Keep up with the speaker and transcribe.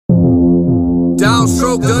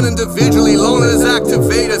Downstroke done individually, loneliness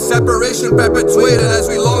activated, separation perpetuated as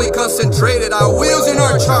we lonely concentrated. Our wheels in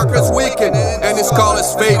our chakras wicked, and this call is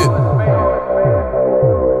faded.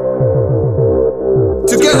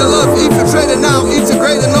 Together love infiltrated, now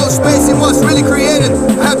integrated, no space in what's really created.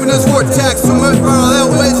 Happiness vortex, submerged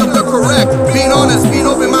parallel ways of the correct. Being honest, being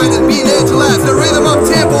open-minded, being ageless. The rhythm of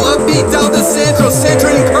tempo, upbeat down the central,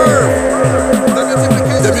 centering curve.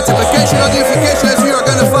 The multiplication of the unification as we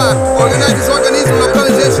organify. Organize this organism,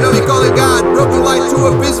 localization, we call it God. Broken light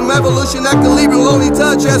to abysm, evolution, equilibrium, lonely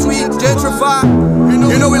touch as we gentrify.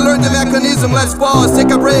 You know we learned the mechanism. Let's pause,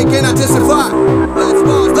 take a break and anticipate.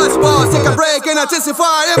 Let's pause, take a break and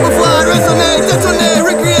anticipate. Amplify, resonate, detonate,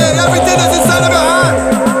 recreate everything that's inside of your heart.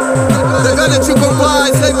 The God that you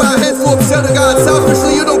comply, saved by a handful of pseudo gods.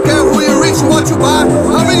 Selfishly, you don't care who you reach or what you buy.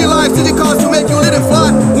 How many lives did it cost to make you lit and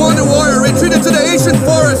fly? Wonder warrior, retreated to the ancient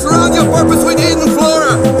forest. Surround your purpose with hidden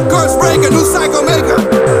flora. Curse breaker, new cycle maker.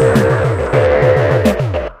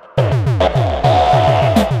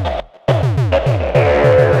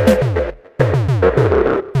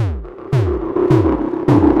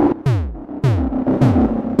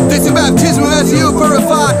 Baptism as you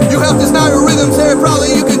purify. You have this now, your rhythms here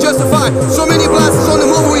proudly you can justify. So many blasters on the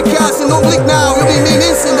move we cast, and don't blink now. You'll be mean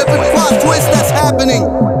instant, the plot twist that's happening.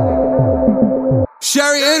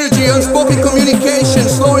 Sharing energy, unspoken communication,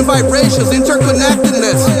 slowing vibrations, interconnected